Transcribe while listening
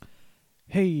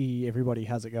Hey everybody,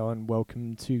 how's it going?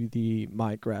 Welcome to the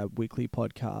My Grab Weekly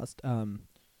Podcast,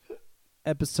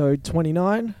 episode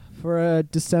 29 for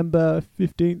December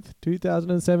 15th,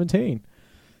 2017.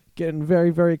 Getting very,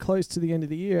 very close to the end of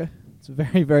the year. It's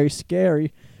very, very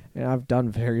scary, and I've done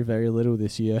very, very little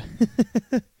this year.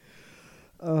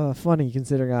 Funny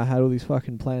considering I had all these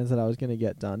fucking plans that I was going to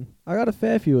get done. I got a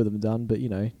fair few of them done, but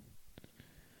you're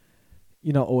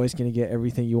not always going to get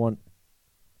everything you want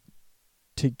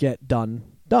to get done.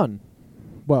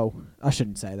 Well, I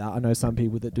shouldn't say that. I know some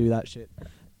people that do that shit.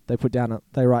 They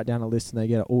write down a list and they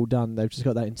get it all done. They've just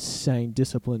got that insane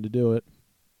discipline to do it,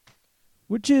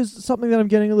 which is something that I'm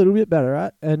getting a little bit better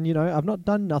at. And I've not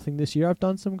done nothing this year. I've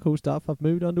done some cool stuff. I've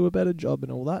moved on to a better job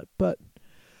and all that. But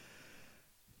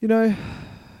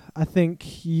I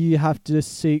think you have to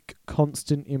seek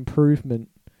constant improvement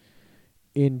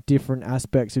in different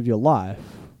aspects of your life.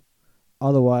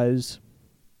 Otherwise,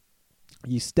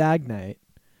 you stagnate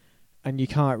and you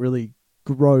can't really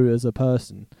grow as a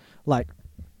person. Like,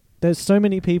 there's so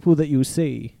many people that you'll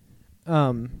see,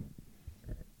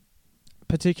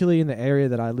 particularly in the area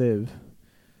that I live.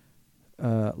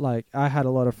 Like, I had a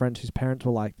lot of friends whose parents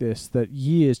were like this, that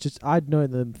I'd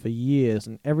known them for years,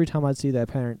 and every time I'd see their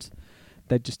parents,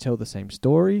 they'd just tell the same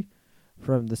story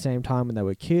from the same time when they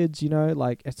were kids,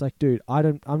 Like, it's like, dude,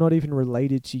 I'm not even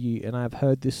related to you, and I've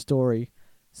heard this story,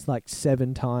 it's like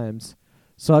 7 times.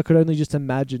 So I could only just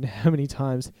imagine how many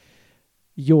times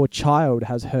your child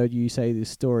has heard you say this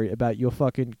story about your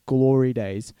fucking glory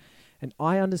days. And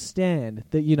I understand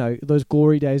that, those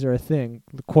glory days are a thing,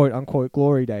 quote unquote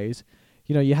glory days.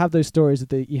 You have those stories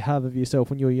that you have of yourself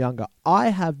when you were younger. I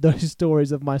have those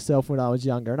stories of myself when I was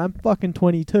younger, and I'm fucking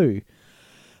 22.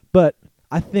 But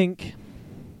I think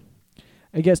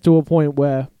it gets to a point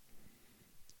where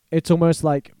it's almost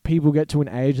like people get to an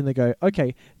age and they go,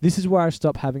 okay, this is where I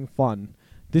stop having fun.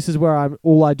 This is where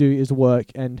all I do is work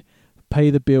and pay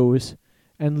the bills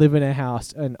and live in a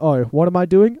house. And, what am I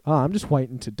doing? I'm just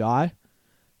waiting to die.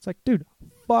 It's like, dude,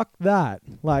 fuck that.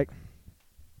 Like,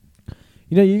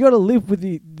 you got to live with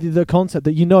the concept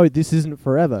that this isn't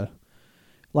forever.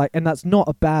 Like, and that's not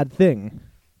a bad thing.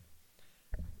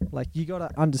 Like, you got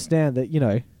to understand that,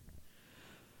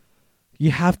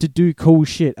 you have to do cool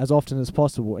shit as often as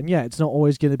possible. And yeah, it's not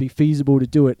always going to be feasible to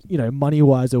do it,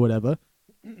 money-wise or whatever.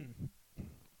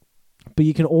 But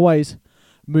you can always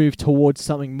move towards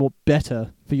something more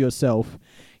better for yourself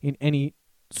in any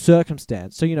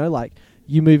circumstance. So, like,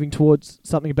 you moving towards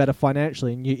something better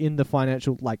financially, and you're in the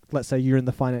financial, like, let's say you're in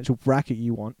the financial bracket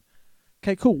you want.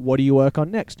 Okay, cool. What do you work on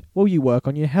next? Well, you work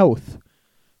on your health.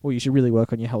 Well, you should really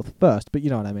work on your health first, but you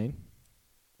know what I mean.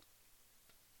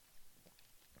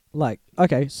 Like,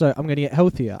 okay, so I'm going to get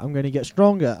healthier. I'm going to get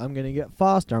stronger. I'm going to get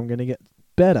faster. I'm going to get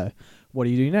better. What do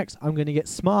you do next? I'm going to get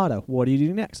smarter. What do you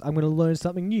do next? I'm going to learn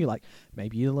something new. Like,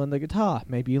 maybe you learn the guitar.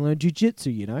 Maybe you learn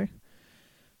jiu-jitsu,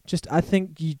 Just, I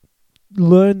think you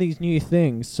learn these new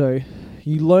things. So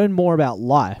you learn more about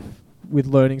life with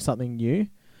learning something new.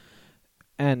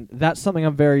 And that's something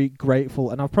I'm very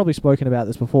grateful. And I've probably spoken about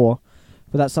this before.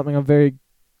 But that's something I'm very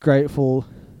grateful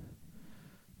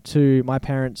to my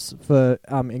parents for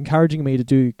encouraging me to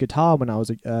do guitar when I was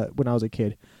a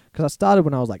kid. Because I started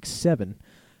when I was like 7.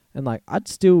 And like,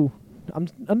 I'm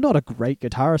not a great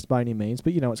guitarist by any means,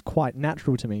 but it's quite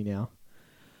natural to me now.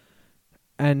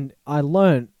 And I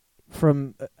learned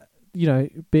from,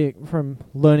 from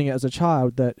learning it as a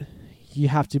child that you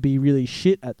have to be really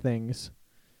shit at things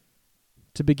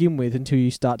to begin with until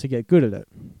you start to get good at it.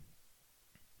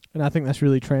 And I think that's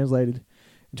really translated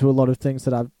into a lot of things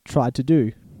that I've tried to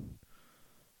do.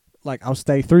 Like, I'll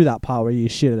stay through that part where you're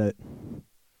shit at it.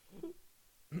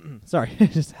 Sorry,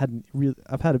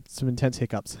 I've had some intense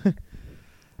hiccups.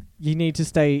 You need to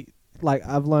stay, like,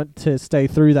 I've learnt to stay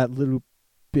through that little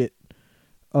bit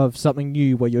of something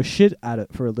new where you're shit at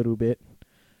it for a little bit,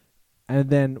 and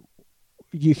then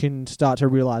you can start to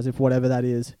realize if whatever that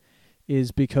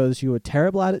is because you were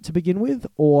terrible at it to begin with,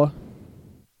 or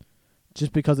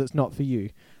just because it's not for you.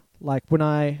 Like, when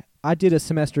I did a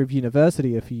semester of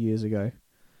university a few years ago,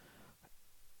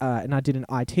 and I did an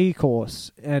IT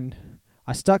course, and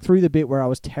I stuck through the bit where I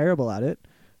was terrible at it,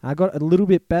 and I got a little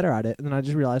bit better at it, and then I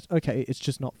just realized, okay, it's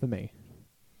just not for me.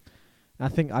 And I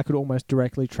think I could almost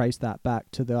directly trace that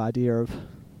back to the idea of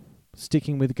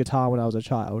sticking with guitar when I was a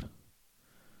child.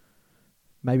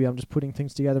 Maybe I'm just putting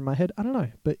things together in my head. I don't know,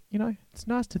 but, it's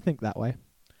nice to think that way.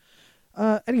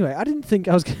 Anyway, I didn't think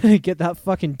I was going to get that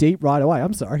fucking deep right away.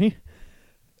 I'm sorry.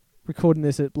 Recording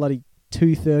this at bloody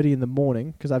 2:30 in the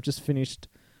morning, because I've just finished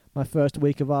my first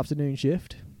week of afternoon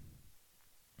shift.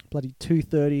 Bloody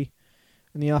 2:30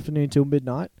 in the afternoon till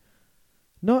midnight.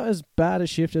 Not as bad a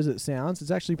shift as it sounds.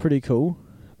 It's actually pretty cool,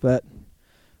 but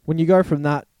when you go from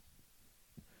that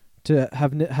to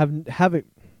have it,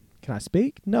 can I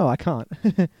speak? No, I can't.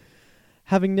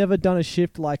 Having never done a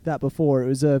shift like that before, it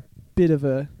was a bit of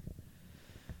a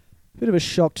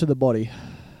shock to the body.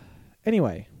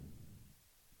 Anyway,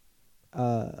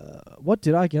 what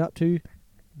did I get up to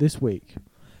this week?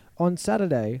 On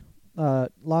Saturday,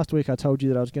 last week I told you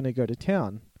that I was going to go to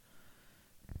town.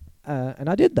 And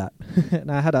I did that.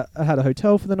 And I had a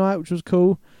hotel for the night, which was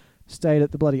cool. Stayed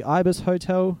at the bloody Ibis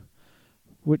Hotel,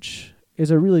 which is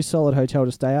a really solid hotel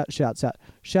to stay at.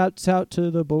 Shouts out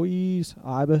to the boys,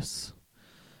 Ibis.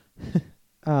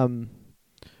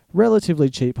 Relatively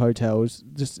cheap hotels,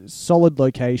 just solid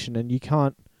location, and you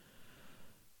can't.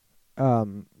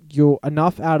 You're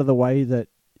enough out of the way that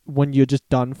when you're just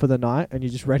done for the night and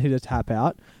you're just ready to tap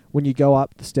out, when you go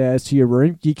up the stairs to your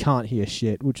room, you can't hear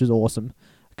shit, which is awesome.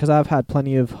 Because I've had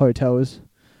plenty of hotels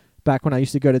back when I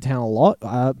used to go to town a lot.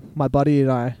 My buddy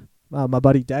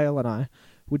Dale and I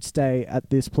would stay at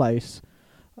this place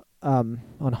on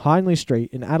Hindley Street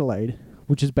in Adelaide,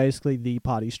 which is basically the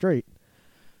party street.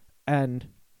 And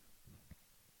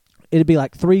it'd be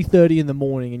like 3:30 in the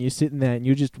morning, and you're sitting there, and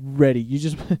you're just ready.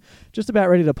 You're just about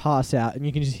ready to pass out, and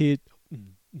you can just hear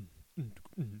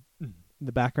in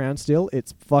the background still.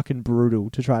 It's fucking brutal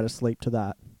to try to sleep to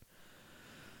that.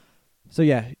 So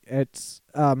yeah, it's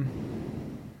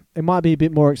it might be a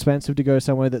bit more expensive to go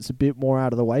somewhere that's a bit more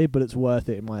out of the way, but it's worth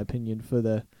it in my opinion for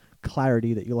the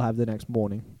clarity that you'll have the next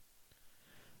morning.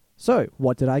 So,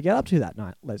 what did I get up to that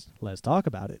night? Let's talk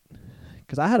about it.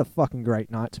 Because I had a fucking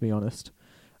great night, to be honest.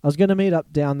 I was going to meet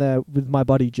up down there with my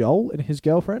buddy Joel and his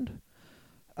girlfriend.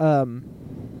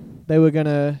 They were going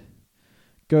to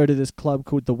go to this club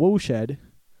called the Woolshed,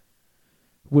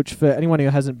 which for anyone who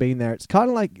hasn't been there, it's kind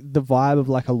of like the vibe of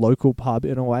like a local pub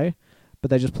in a way, but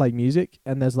they just play music,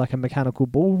 and there's like a mechanical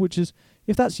bull, which is,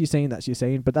 if that's your scene, that's your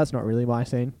scene, but that's not really my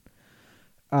scene.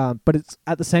 But it's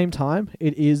at the same time,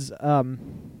 it is,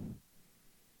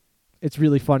 it's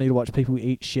really funny to watch people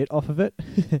eat shit off of it.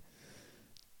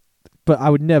 But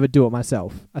I would never do it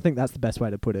myself. I think that's the best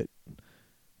way to put it.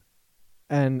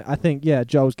 And I think, yeah,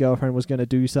 Joel's girlfriend was going to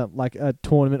do something like a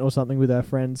tournament or something with her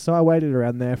friends. So I waited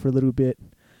around there for a little bit,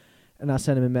 and I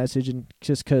sent him a message, and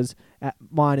just because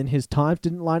mine and his times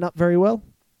didn't line up very well.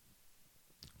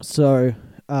 So,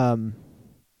 him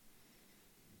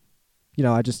and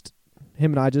I just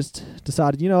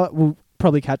decided, you know what, we'll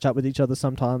probably catch up with each other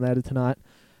sometime later tonight.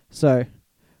 So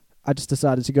I just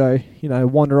decided to go,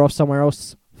 wander off somewhere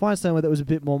else, find somewhere that was a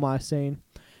bit more my scene.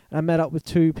 And I met up with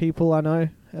two people I know,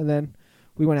 and then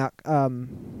we went out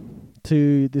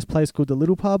to this place called the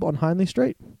Little Pub on Hindley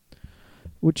Street,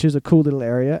 which is a cool little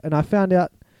area. And I found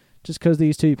out, just because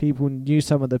these two people knew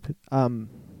some of the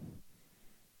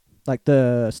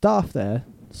the staff there,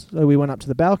 so we went up to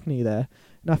the balcony there,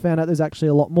 and I found out there's actually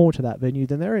a lot more to that venue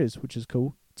than there is, which is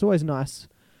cool. It's always nice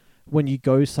when you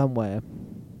go somewhere,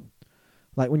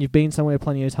 like when you've been somewhere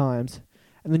plenty of times,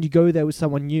 and then you go there with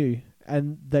someone new,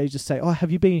 and they just say, "Oh,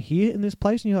 have you been here in this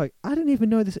place?" And you're like, "I didn't even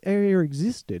know this area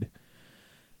existed."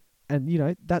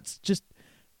 And that's just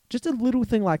a little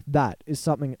thing like that is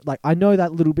something, like, I know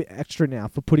that little bit extra now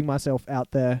for putting myself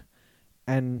out there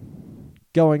and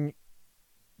going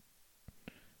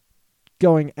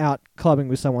out clubbing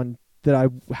with someone that I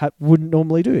wouldn't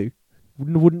normally do,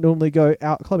 wouldn't normally go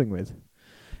out clubbing with.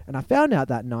 And I found out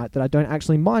that night that I don't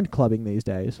actually mind clubbing these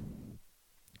days,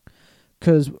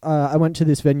 because I went to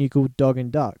this venue called Dog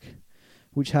and Duck,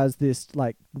 which has this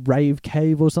like rave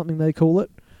cave or something they call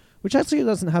it, which actually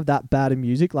doesn't have that bad of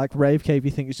music. Like rave cave, you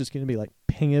think it's just going to be like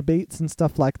pinger beats and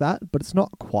stuff like that, but it's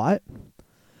not quite.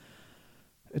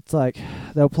 It's like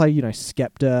they'll play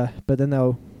Skepta, but then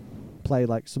they'll play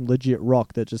like some legit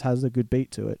rock that just has a good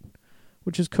beat to it,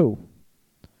 which is cool.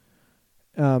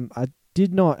 I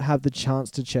did not have the chance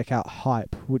to check out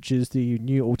Hype, which is the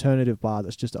new alternative bar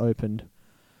that's just opened.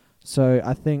 So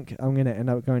I think I'm going to end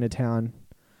up going to town,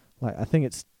 like I think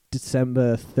it's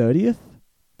December 30th,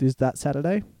 is that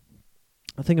Saturday.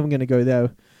 I think I'm going to go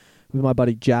there with my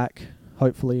buddy Jack,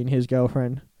 hopefully, and his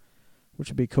girlfriend, which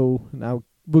would be cool. Now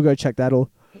we'll go check that, or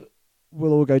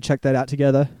we'll all go check that out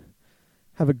together.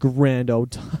 Have a grand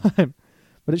old time.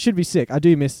 But it should be sick. I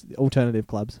do miss alternative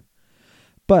clubs.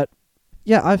 But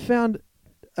yeah, I found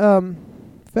out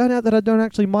that I don't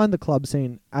actually mind the club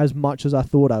scene as much as I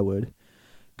thought I would.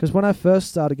 Because when I first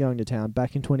started going to town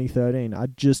back in 2013, I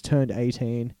just turned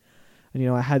 18. And,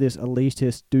 I had this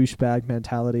elitist douchebag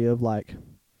mentality of like,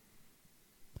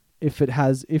 if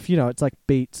it's like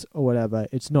beats or whatever,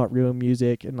 it's not real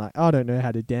music, and like, I don't know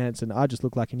how to dance, and I just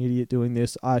look like an idiot doing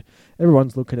this.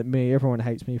 Everyone's looking at me, everyone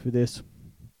hates me for this.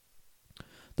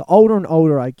 the older and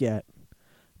older I get,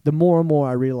 the more and more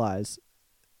I realize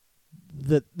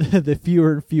that the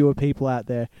fewer and fewer people out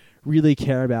there really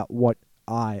care about what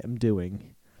I am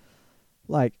doing.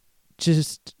 Like,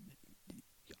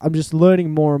 I'm just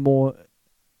learning more and more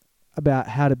about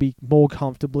how to be more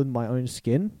comfortable in my own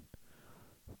skin,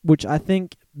 which I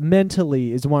think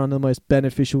mentally is one of the most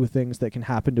beneficial things that can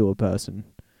happen to a person.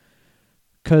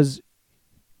 Because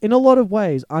in a lot of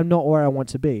ways, I'm not where I want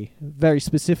to be. Very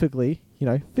specifically,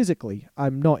 physically,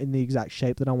 I'm not in the exact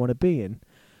shape that I want to be in.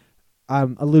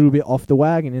 I'm a little bit off the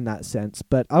wagon in that sense,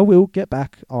 but I will get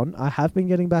back on. I have been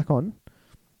getting back on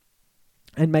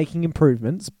and making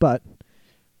improvements, but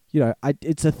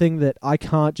it's a thing that I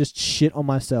can't just shit on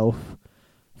myself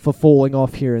for falling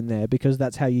off here and there, because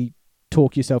that's how you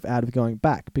talk yourself out of going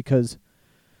back, because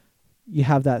you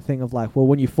have that thing of like, well,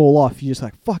 when you fall off, you're just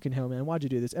like, fucking hell, man, why'd you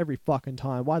do this every fucking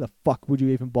time? Why the fuck would you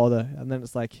even bother? And then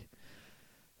it's like,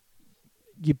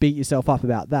 you beat yourself up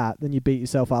about that. Then you beat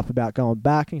yourself up about going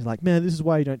back, and you're like, man, this is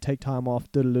why you don't take time off.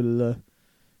 You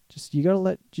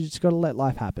just gotta let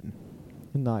life happen.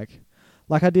 And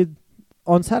like I did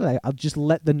on Saturday, I just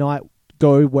let the night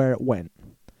go where it went.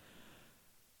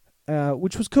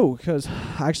 Which was cool, because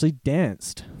I actually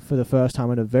danced for the first time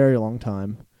in a very long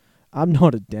time. I'm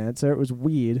not a dancer. It was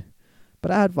weird. But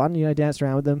I had fun, danced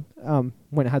around with them.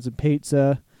 Went and had some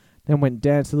pizza. Then went and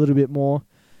danced a little bit more.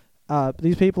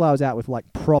 These people I was out with,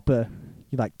 like, proper,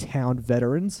 town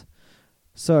veterans.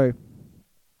 So,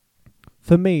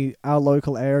 for me, our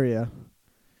local area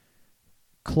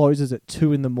closes at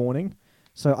 2 a.m.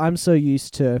 So I'm so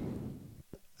used to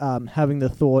having the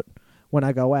thought when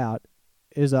I go out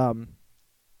is the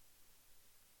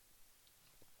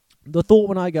thought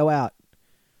when I go out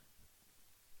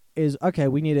is, okay,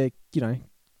 we need to,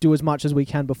 do as much as we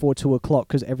can before 2 o'clock,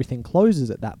 because everything closes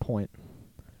at that point.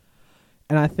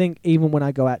 And I think even when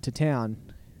I go out to town,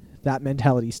 that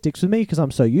mentality sticks with me because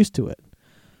I'm so used to it.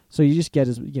 So you just get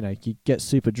you get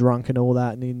super drunk and all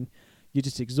that, and then you're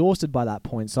just exhausted by that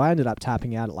point. So I ended up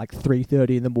tapping out at like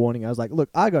 3:30 in the morning. I was like, look,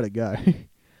 I gotta go.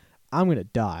 I'm gonna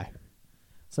die.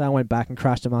 So I went back and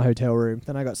crashed in my hotel room.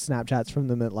 Then I got Snapchats from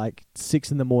them at like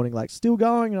 6 a.m, like, still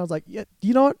going. And I was like, yeah,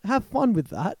 you know what? Have fun with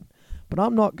that. But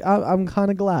I'm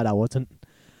kind of glad I wasn't,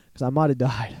 because I might have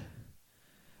died.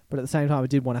 But at the same time, I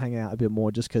did want to hang out a bit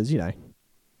more just because, I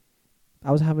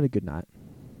was having a good night.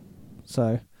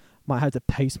 So might have to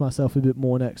pace myself a bit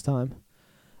more next time.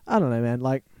 I don't know, man.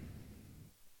 Like,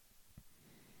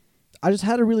 I just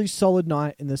had a really solid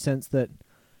night in the sense that,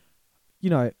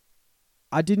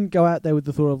 I didn't go out there with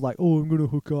the thought of like, oh, I'm going to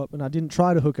hook up. And I didn't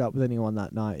try to hook up with anyone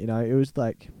that night. It was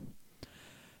like,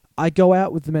 I go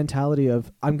out with the mentality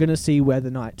of, I'm going to see where the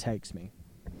night takes me.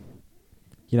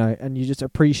 And you just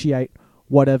appreciate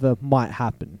whatever might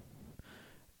happen.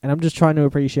 And I'm just trying to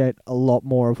appreciate a lot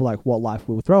more of like what life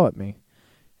will throw at me,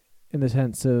 in the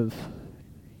sense of,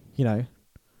 a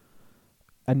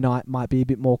night might be a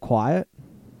bit more quiet,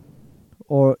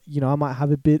 or, I might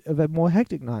have a bit of a more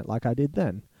hectic night like I did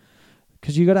then.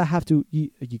 Because you have to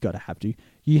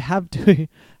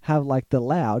have like the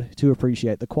loud to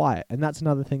appreciate the quiet. And that's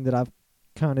another thing that I've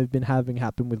kind of been having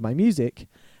happen with my music,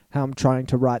 how I'm trying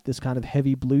to write this kind of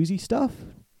heavy bluesy stuff.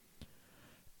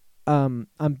 I'm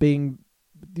being,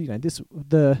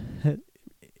 the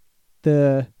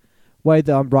way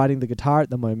that I'm writing the guitar at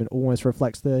the moment almost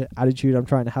reflects the attitude I'm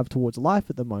trying to have towards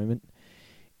life at the moment,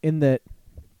 in that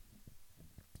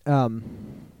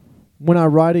when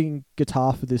I'm writing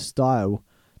guitar for this style,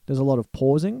 there's a lot of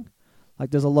pausing.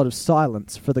 Like, there's a lot of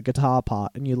silence for the guitar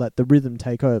part, and you let the rhythm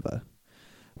take over.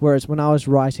 Whereas when I was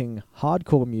writing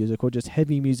hardcore music, or just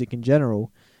heavy music in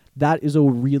general, that is all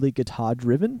really guitar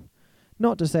driven.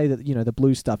 Not to say that, the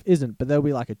blues stuff isn't, but there'll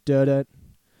be like a dun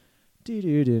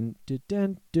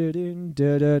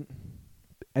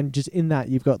and just in that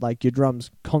you've got like your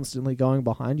drums constantly going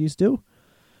behind you still.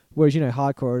 Whereas,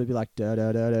 hardcore would be like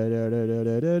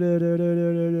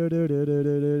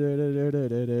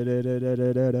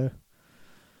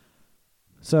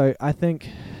So I think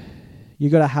you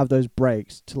got to have those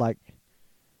breaks to like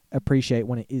appreciate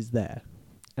when it is there.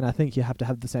 And I think you have to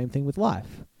have the same thing with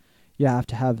life. You have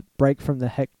to have break from the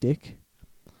hectic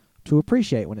to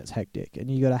appreciate when it's hectic.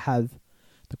 And you got to have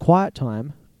the quiet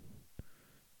time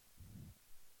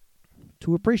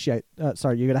to appreciate. You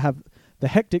got to have the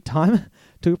hectic time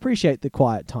to appreciate the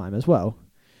quiet time as well.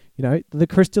 The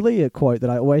Crystalia quote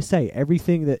that I always say,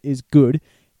 everything that is good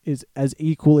is as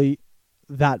equally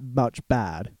that much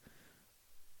bad.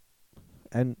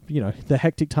 And, the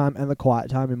hectic time and the quiet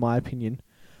time, in my opinion,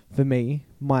 for me,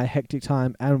 my hectic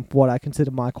time and what I consider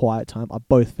my quiet time are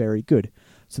both very good.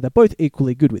 So they're both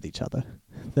equally good with each other.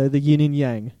 They're the yin and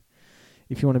yang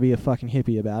if you want to be a fucking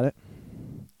hippie about it.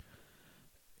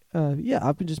 Yeah,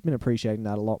 I've just been appreciating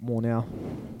that a lot more now.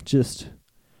 Just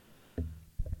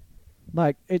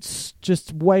like, it's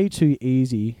just way too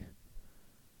easy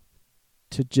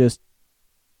to just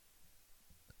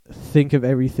think of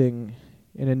everything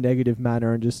in a negative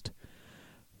manner and just,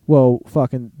 well,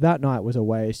 fucking that night was a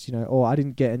waste, or I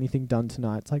didn't get anything done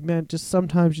tonight. It's like, man, just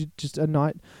sometimes a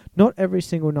night, not every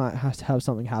single night has to have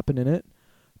something happen in it,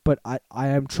 but I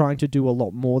am trying to do a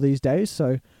lot more these days,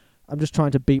 so I'm just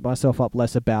trying to beat myself up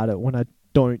less about it when I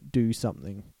don't do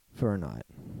something for a night.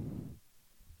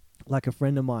 Like a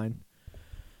friend of mine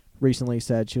recently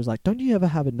said, she was like, don't you ever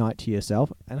have a night to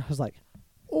yourself? And I was like,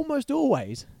 almost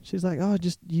always. She's like, oh,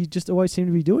 you just always seem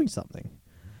to be doing something.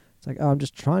 It's like, oh, I'm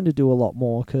just trying to do a lot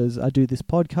more because I do this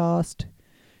podcast,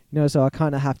 so I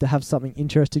kind of have to have something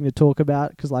interesting to talk about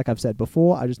because, like I've said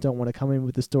before, I just don't want to come in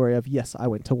with the story of, yes, I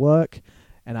went to work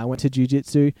and I went to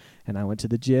jiu-jitsu and I went to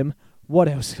the gym. What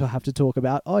else do I have to talk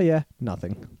about? Oh, yeah,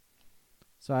 nothing.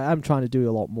 So I am trying to do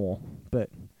a lot more, but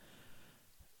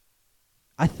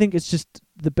I think it's just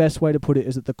the best way to put it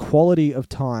is that the quality of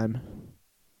time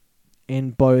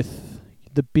in both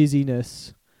the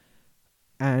busyness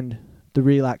and the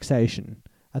relaxation,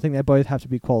 I think they both have to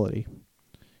be quality.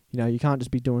 You can't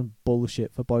just be doing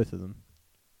bullshit for both of them.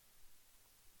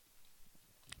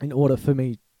 In order for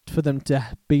them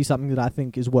to be something that I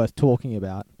think is worth talking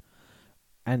about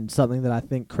and something that I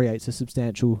think creates a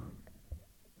substantial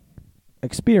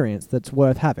experience that's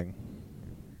worth having.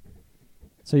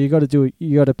 So you got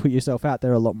to put yourself out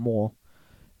there a lot more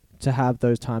to have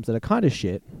those times that are kind of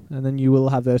shit, and then you will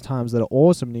have those times that are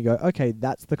awesome, and you go, okay,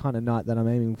 that's the kind of night that I'm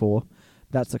aiming for.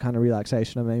 That's the kind of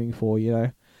relaxation I'm aiming for,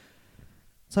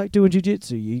 It's like doing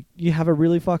jiu-jitsu. You have a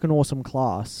really fucking awesome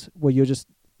class where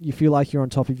you feel like you're on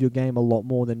top of your game a lot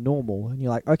more than normal, and you're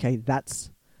like, okay,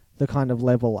 that's the kind of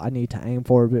level I need to aim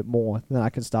for a bit more, then I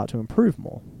can start to improve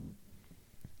more.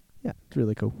 Yeah, it's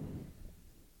really cool.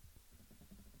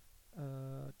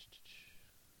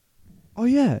 Oh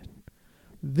yeah,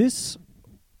 this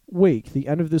week, the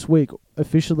end of this week,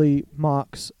 officially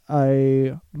marks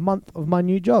a month of my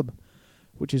new job,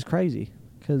 which is crazy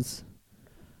because,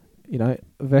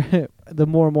 the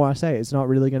more and more I say it, it's not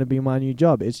really going to be my new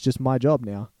job. It's just my job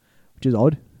now, which is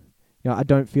odd. I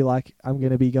don't feel like I'm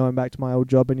going to be going back to my old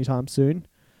job anytime soon.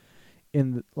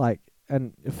 And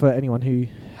for anyone who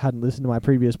hadn't listened to my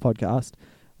previous podcast,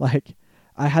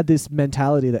 I had this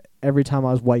mentality that every time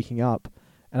I was waking up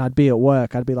and I'd be at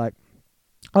work, I'd be like,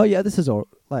 oh yeah, this is all.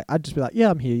 I'd just be like,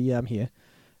 yeah, I'm here.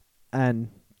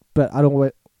 But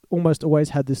I'd almost always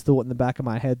had this thought in the back of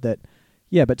my head that,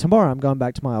 yeah, but tomorrow I'm going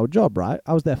back to my old job, right?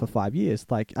 I was there for 5 years.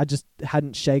 I just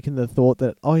hadn't shaken the thought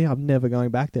that, oh yeah, I'm never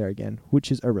going back there again,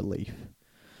 which is a relief.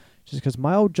 Just because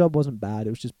my old job wasn't bad,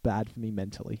 it was just bad for me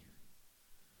mentally.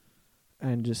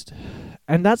 I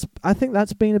think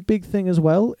that's been a big thing as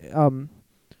well.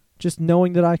 Just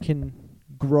knowing that I can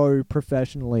grow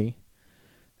professionally,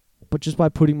 but just by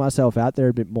putting myself out there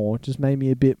a bit more, just made me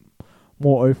a bit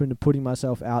more open to putting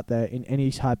myself out there in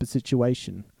any type of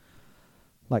situation,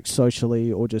 like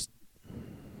socially or just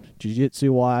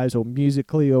jiu-jitsu wise or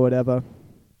musically or whatever.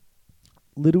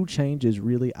 Little changes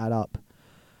really add up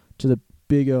to the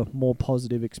bigger, more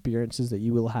positive experiences that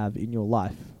you will have in your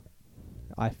life,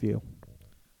 I feel.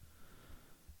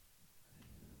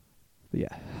 But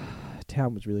yeah,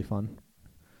 town was really fun.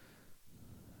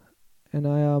 And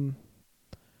I'm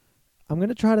going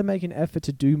to try to make an effort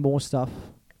to do more stuff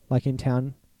in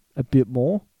town a bit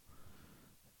more.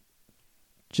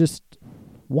 Just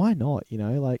why not,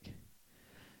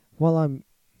 while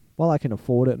I can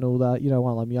afford it and all that,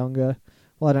 while I'm younger,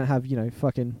 while I don't have,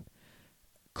 fucking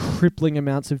crippling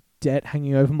amounts of debt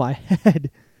hanging over my head,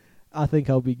 I think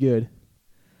I'll be good.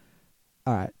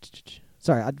 All right.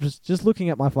 Sorry, I'm just looking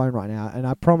at my phone right now, and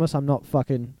I promise I'm not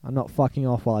fucking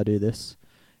off while I do this.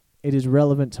 It is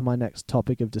relevant to my next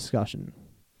topic of discussion.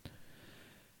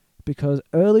 Because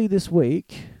early this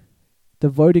week, the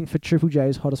voting for Triple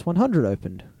J's Hottest 100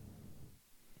 opened.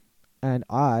 And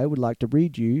I would like to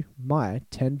read you my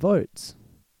 10 votes.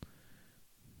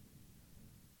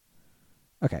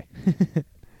 Okay.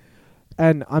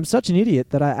 And I'm such an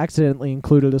idiot that I accidentally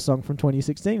included a song from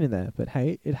 2016 in there. But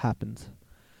hey, it happens.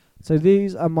 So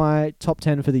these are my top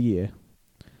 10 for the year.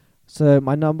 So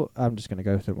my I'm just going to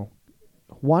go through them all.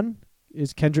 1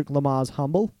 is Kendrick Lamar's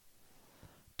Humble.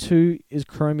 2 is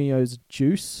Chromeo's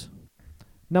Juice.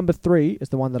 Number 3 is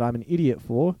the one that I'm an idiot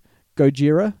for.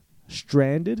 Gojira,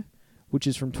 Stranded, which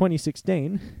is from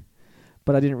 2016.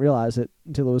 But I didn't realize it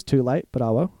until it was too late, but I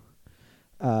will.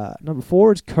 Number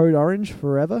 4 is Code Orange,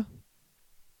 Forever.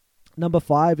 Number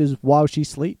 5 is While She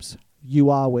Sleeps,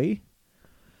 You Are We.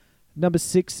 Number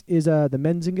 6 is the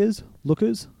Menzingers,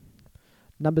 Lookers.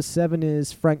 Number 7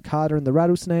 is Frank Carter and the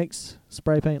Rattlesnakes,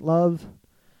 Spray Paint Love.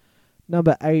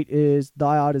 Number 8 is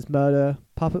Thy Art is Murder,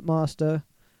 Puppet Master.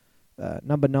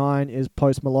 Number 9 is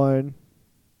Post Malone,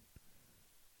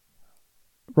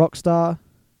 Rockstar.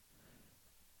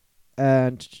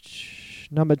 And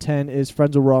number 10 is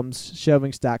Frenzal Rhombs,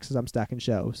 Shelving Stacks as I'm stacking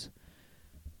shelves.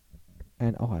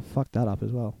 And, I fucked that up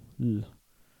as well. Ugh.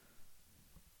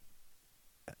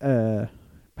 Man,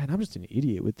 I'm just an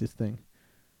idiot with this thing.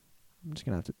 I'm just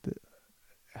going to have to...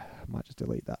 I might just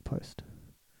delete that post.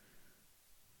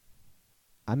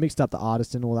 I mixed up the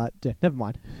artist and all that. Yeah, never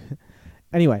mind.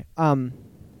 Anyway, so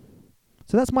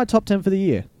that's my top 10 for the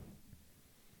year.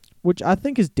 Which I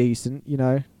think is decent,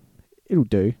 It'll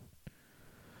do.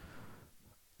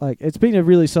 Like, it's been a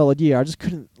really solid year. I just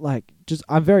couldn't,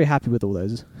 I'm very happy with all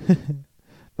those.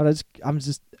 But I'm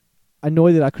just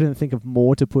annoyed that I couldn't think of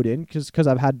more to put in, because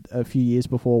I've had a few years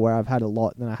before where I've had a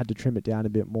lot and then I had to trim it down a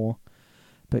bit more.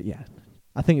 But yeah,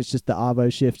 I think it's just the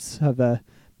Arvo shifts have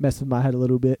messed with my head a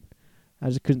little bit. I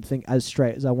just couldn't think as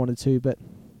straight as I wanted to, but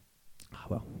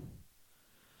well.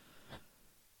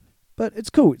 But it's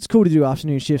cool. It's cool to do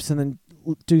afternoon shifts and then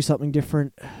do something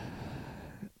different.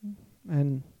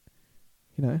 And,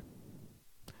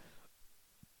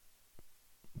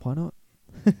 why not?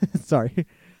 Sorry.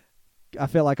 I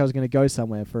felt like I was going to go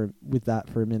somewhere with that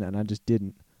for a minute and I just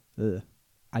didn't. Ugh.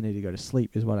 I need to go to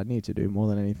sleep is what I need to do more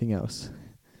than anything else.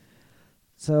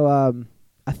 So,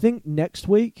 I think next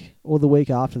week or the week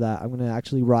after that, I'm going to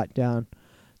actually write down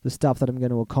the stuff that I'm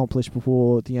going to accomplish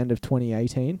before the end of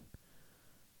 2018.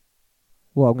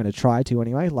 Well, I'm going to try to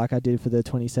anyway, like I did for the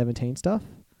 2017 stuff.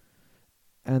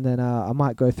 And then I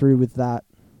might go through with that.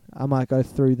 I might go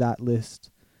through that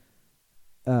list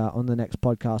on the next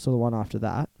podcast or the one after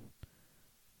that.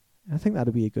 I think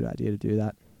that'll be a good idea to do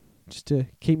that, just to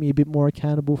keep me a bit more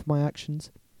accountable for my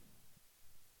actions.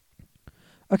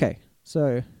 Okay,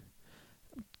 so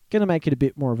going to make it a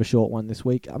bit more of a short one this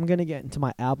week. I'm going to get into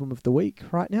my album of the week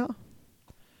right now.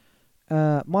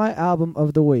 My album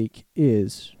of the week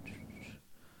is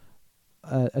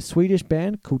a Swedish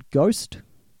band called Ghost,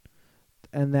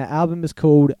 and their album is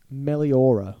called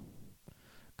Meliora.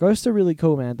 Ghost are really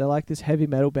cool, man. They're like this heavy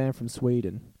metal band from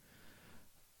Sweden.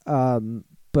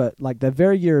 But they're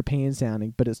very European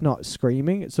sounding, but it's not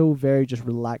screaming. It's all very just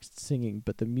relaxed singing,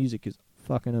 but the music is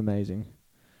fucking amazing.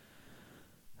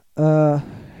 How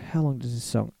long does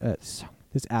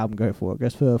this album go for? It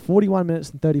goes for 41 minutes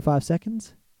and 35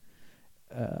 seconds.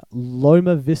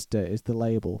 Loma Vista is the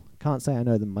label. Can't say I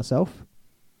know them myself.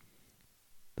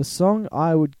 The song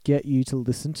I would get you to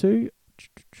listen to...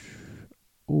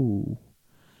 Ooh.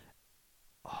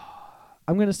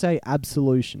 I'm going to say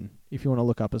Absolution, if you want to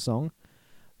look up a song.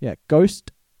 Yeah,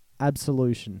 Ghost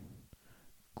Absolution.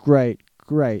 Great,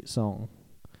 great song.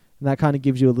 And that kind of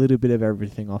gives you a little bit of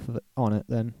everything on it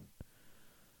then.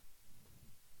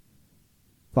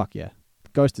 Fuck yeah.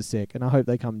 Ghost is sick, and I hope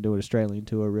they come and do an Australian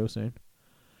tour real soon.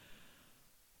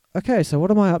 Okay, so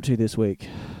what am I up to this week?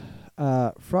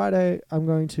 Friday, I'm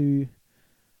going to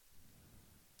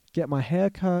get my hair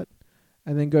cut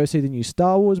and then go see the new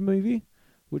Star Wars movie,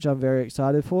 which I'm very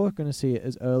excited for. Going to see it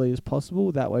as early as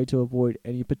possible, that way to avoid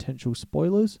any potential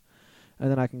spoilers. And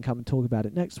then I can come and talk about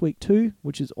it next week too,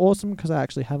 which is awesome because I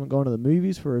actually haven't gone to the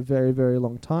movies for a very, very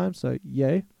long time. So,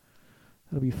 yay.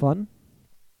 That'll be fun.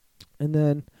 And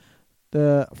then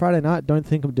the Friday night, don't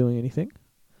think I'm doing anything.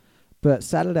 But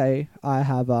Saturday, I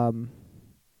have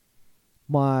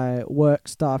my work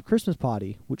staff Christmas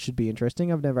party, which should be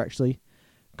interesting. I've never actually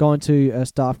gone to a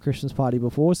staff Christmas party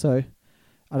before, so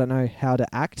I don't know how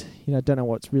to act. Don't know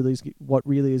what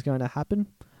really is going to happen.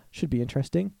 Should be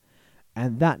interesting.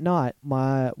 And that night,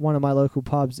 one of my local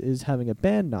pubs is having a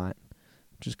band night,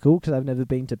 which is cool because I've never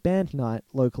been to band night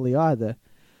locally either,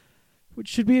 which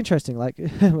should be interesting. Like,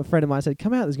 a friend of mine said,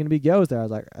 come out, there's going to be girls there. I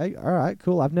was like, hey, all right,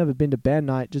 cool. I've never been to band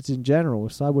night just in general,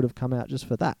 so I would have come out just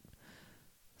for that.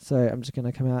 So I'm just going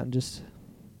to come out and just,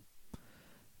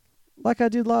 like I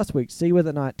did last week, see where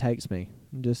the night takes me.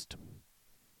 And just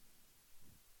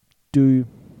do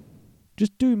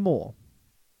more.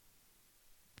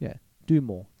 Yeah, do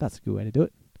more. That's a good way to do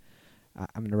it.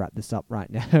 I'm going to wrap this up right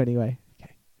now anyway.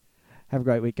 Okay. Have a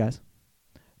great week, guys.